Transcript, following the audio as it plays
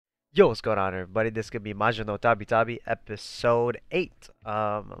Yo, what's going on, everybody? This could be Majo no Tabitabi, episode 8.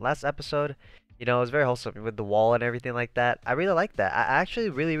 Last episode, it was very wholesome with the wall and everything like that. I really like that. I actually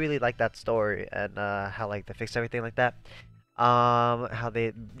really like that story and how like they fixed everything like that. How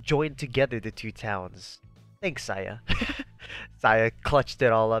they joined together the two towns. Thanks, Saya. Saya clutched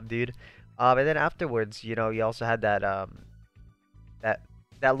it all up, dude. And then afterwards, you also had that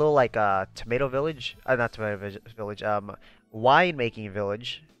that little like tomato village, not tomato village, wine making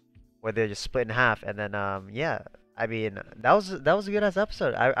village where they're just split in half, and then yeah, I mean that was a good ass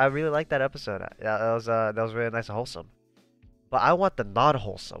episode. I really liked that episode. That was really nice and wholesome. But I want the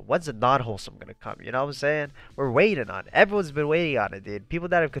non-wholesome. When's the non-wholesome gonna come? You know what I'm saying? We're waiting on it. Everyone's been waiting on it, dude. People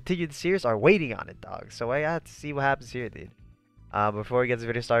that have continued the series are waiting on it, dog. So I have to see what happens here, dude. Before we get this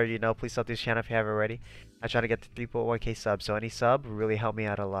video started, please sub to this channel if you haven't already. I'm trying to get to 3.1k subs, so any sub really help me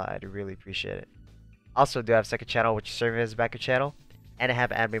out a lot. I'd really appreciate it. Also, do have a second channel, which is serving as a backup channel, and I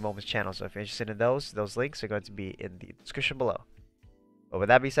have Anime Moments channel. So if you're interested in those links are going to be in the description below. But with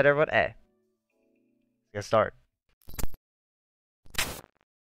that being said, everyone, let's get started.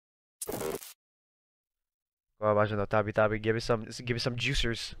 Go on, Majo no Tabitabi. Give me some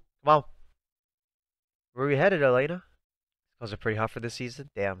juicers. Come on. Where are we headed, Elaina? Clothes are pretty hot for this season.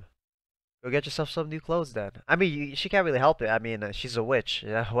 Damn. Go get yourself some new clothes then. I mean, she can't really help it. I mean, she's a witch.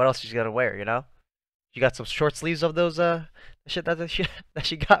 Yeah, what else she's gonna wear? You know? She got some short sleeves of those shit that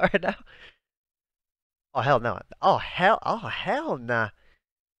she got right now. Oh hell no. Oh hell nah.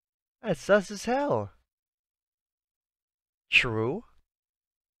 That's sus as hell. True.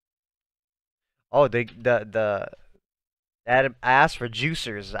 Oh I asked for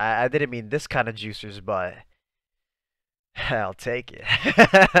juicers. I didn't mean this kind of juicers, but I'll take it.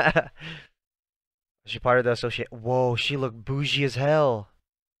 Is she part of the associate? Whoa, she looked bougie as hell.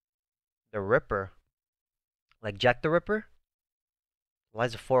 The Ripper. Like Jack the Ripper? Why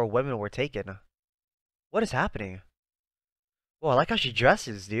is the four women were taken? What is happening? Whoa, I like how she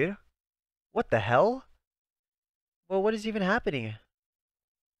dresses, dude. What the hell? Well, what is even happening?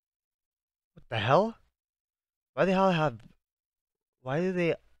 What the hell? Why they all have... Why do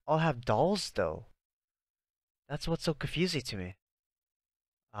they all have dolls, though? That's what's so confusing to me.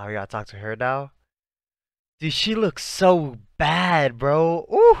 Oh, we gotta talk to her now? Dude, she looks so bad, bro.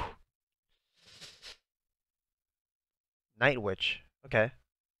 Ooh! Night Witch. Okay.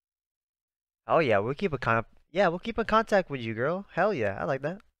 Oh yeah, we'll keep in contact with you, girl. Hell yeah, I like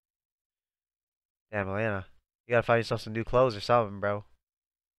that. Damn, Elaina. You gotta find yourself some new clothes or something, bro.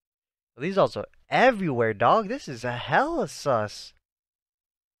 These also everywhere, dog. This is a hella sus.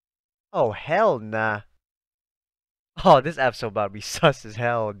 Oh, hell nah. Oh, this episode about to be sus as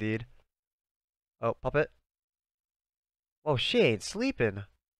hell, dude. Oh, puppet. Oh, she ain't sleeping.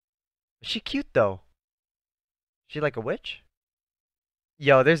 She cute, though. She like a witch?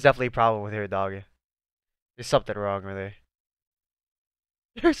 Yo, there's definitely a problem with her, dog. There's something wrong with her.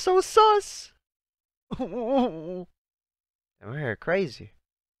 They're so sus! And we're crazy.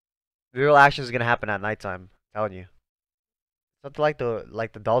 The real action is gonna happen at nighttime. I'm telling you. Something like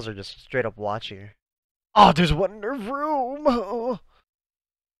the dolls are just straight up watching her. Oh, there's one in her room.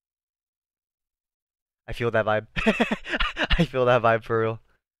 I feel that vibe. I feel that vibe for real.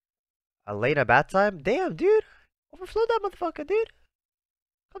 Elaina bath time? Damn, dude. Overflow that motherfucker, dude.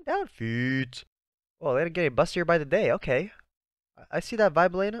 Calm down, feet. Oh, Elaina getting bustier by the day. Okay. I see that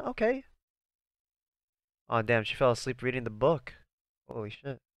vibe, Elaina. Okay. Oh, damn. She fell asleep reading the book. Holy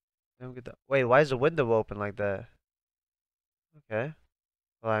shit. Don't get that. Wait, why is the window open like that? Okay.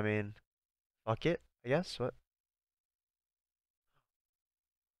 Well, I mean, fuck it, I guess. What?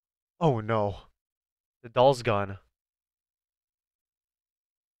 Oh no. The doll's gone.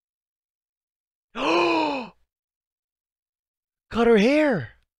 Cut her hair!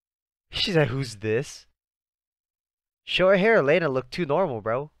 She's like, who's this? Short hair, Elena looked too normal,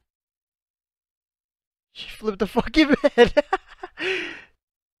 bro. She flipped the fucking bed.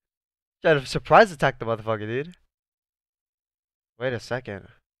 Tried to surprise attack the motherfucker, dude. Wait a second.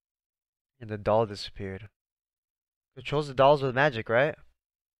 And the doll disappeared. Controls the dolls with magic, right?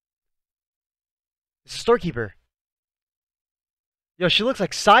 It's a storekeeper. Yo, she looks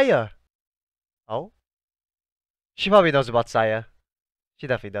like Saya. Oh? She probably knows about Saya. She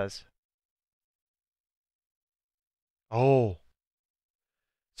definitely does. Oh.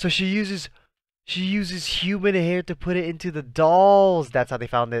 So she uses human hair to put it into the dolls. That's how they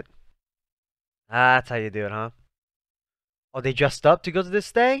found it. That's how you do it, huh? Oh, they dressed up to go to this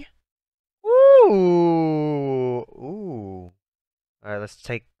thing? Ooh. Ooh. Alright, let's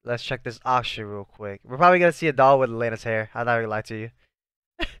check this auction real quick. We're probably gonna see a doll with Elena's hair. I'm not gonna lie to you.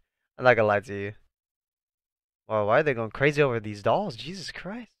 I'm not gonna lie to you. Well, why are they going crazy over these dolls? Jesus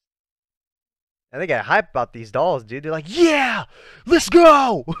Christ. And they get hype about these dolls, dude. They're like, yeah, let's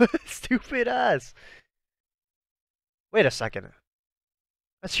go. Stupid ass. Wait a second.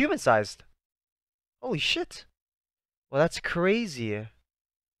 That's human sized. Holy shit. Well, that's crazy.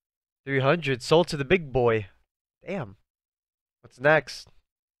 300 sold to the big boy. Damn. What's next?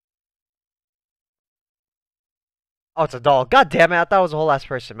 Oh, it's a doll. God damn it. I thought it was a whole ass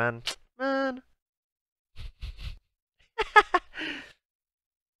person, man. Man.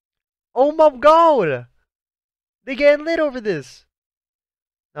 Oh my god. They getting lit over this.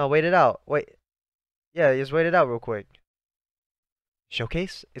 No, wait it out. Wait. Yeah, just wait it out real quick.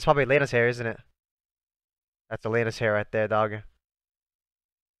 Showcase? It's probably Elena's hair, isn't it? That's Elena's hair right there, dog.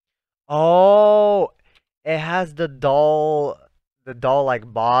 Oh, it has the doll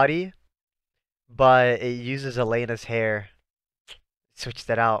like body, but it uses Elena's hair. Switched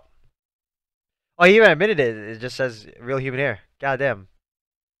it out. Oh, he even admitted it. It just says real human hair. God damn.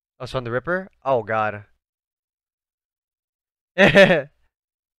 Oh, it's from the Ripper? Oh, God. Time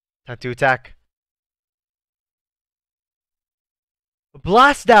to attack.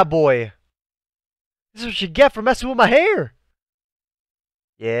 Blast that boy! This is what you get for messing with my hair!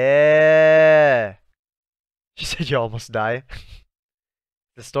 Yeah! She said you almost die.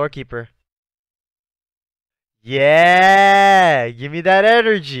 The storekeeper. Yeah! Give me that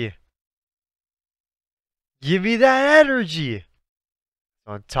energy! Give me that energy! That's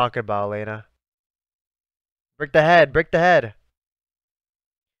what I'm talking about, Elaina. Break the head, break the head.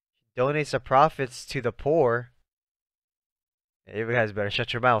 Donates the profits to the poor. Hey, you guys better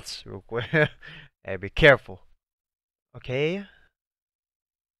shut your mouths real quick. Hey, be careful. Okay.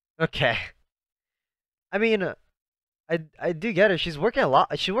 Okay. I mean, I do get her. She's working a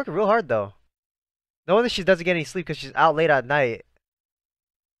lot. She's working real hard though. No wonder she doesn't get any sleep because she's out late at night.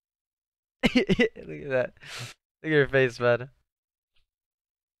 Look at that. Look at her face, man.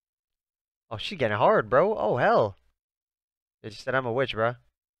 Oh, she getting hard, bro. Oh hell. They just said I'm a witch, bro.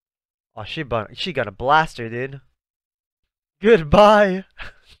 Oh, she gonna blast her, dude. Goodbye.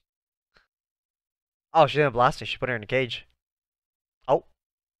 Oh, she didn't blast her. She put her in a cage. Oh.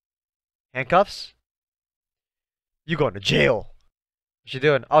 Handcuffs? You going to jail. What's she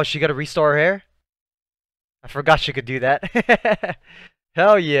doing? Oh, she gotta restore her hair? I forgot she could do that.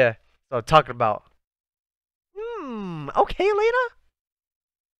 Hell yeah. That's what I'm talking about. Okay, Elaina.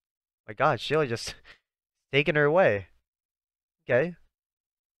 My god, Sheila just taking her away. Okay.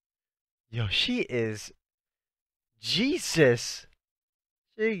 Yo, she is... Jesus.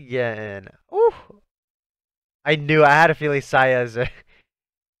 She getting... Ooh. I knew. I had a feeling Saya is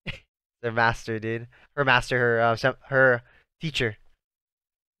their master, dude. Her master, her teacher.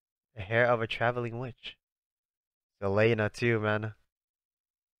 The hair of a traveling witch. Elaina too, man.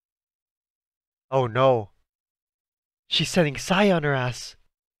 Oh no. She's sending Saya on her ass.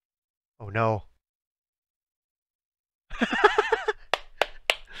 Oh no.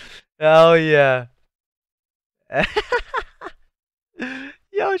 Oh yeah.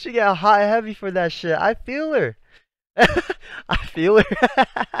 Yo, she got hot and heavy for that shit. I feel her. I feel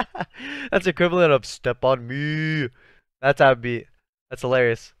her. That's equivalent of step on me. That's how it be. That's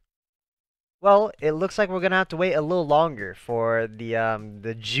hilarious. Well, it looks like we're gonna have to wait a little longer for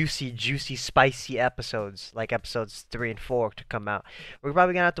the juicy, spicy episodes, like episodes 3 and 4 to come out. We're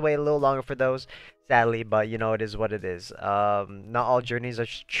probably gonna have to wait a little longer for those, sadly, but you know it is what it is. Not all journeys are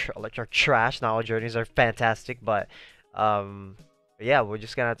trash. Not all journeys are fantastic, but yeah, we're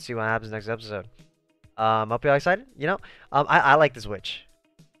just gonna have to see what happens next episode. Hope y'all excited. You know, I like this witch.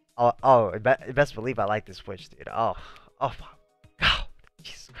 Best believe I like this witch, dude. Oh my God,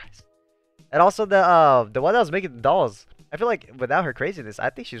 Jesus Christ. And also the one that was making the dolls. I feel like without her craziness, I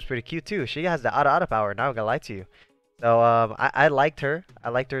think she was pretty cute too. She has the Ada power. Not gonna lie to you. So I liked her. I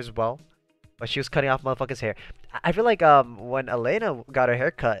liked her as well. But she was cutting off motherfuckers' hair. I feel like when Elaina got her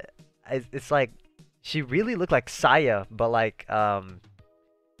hair cut, it's like she really looked like Saya, but like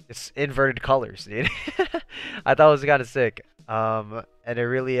it's inverted colors, dude. I thought it was kind of sick. And it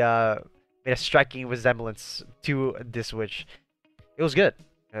really made a striking resemblance to this witch. It was good.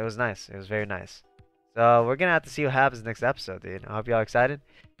 It was nice. It was very nice. So we're gonna have to see what happens next episode, dude. I hope y'all excited.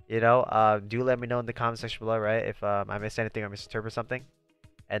 You know, do let me know in the comment section below, right? If I missed anything or misinterpreted something.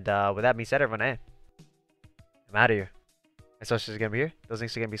 And with that being said, everyone, hey, I'm out of here. My socials are gonna be here. Those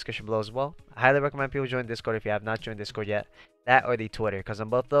links are gonna be in the description below as well. I highly recommend people join Discord if you have not joined Discord yet. That or the Twitter, because on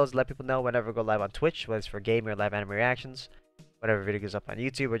both of those, let people know whenever we go live on Twitch, whether it's for gaming or live anime reactions, whatever video goes up on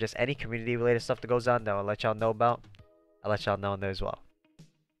YouTube, or just any community related stuff that goes on that I'll let y'all know about. I'll let y'all know in there as well.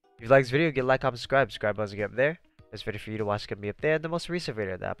 If you like this video, get a like, comment, subscribe. Subscribe buttons will get up there. This video for you to watch is going to be up there. The most recent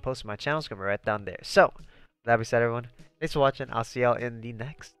video that I post on my channel is going to be right down there. So, with that being said, everyone, thanks for watching. I'll see y'all in the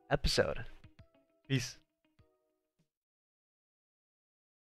next episode. Peace.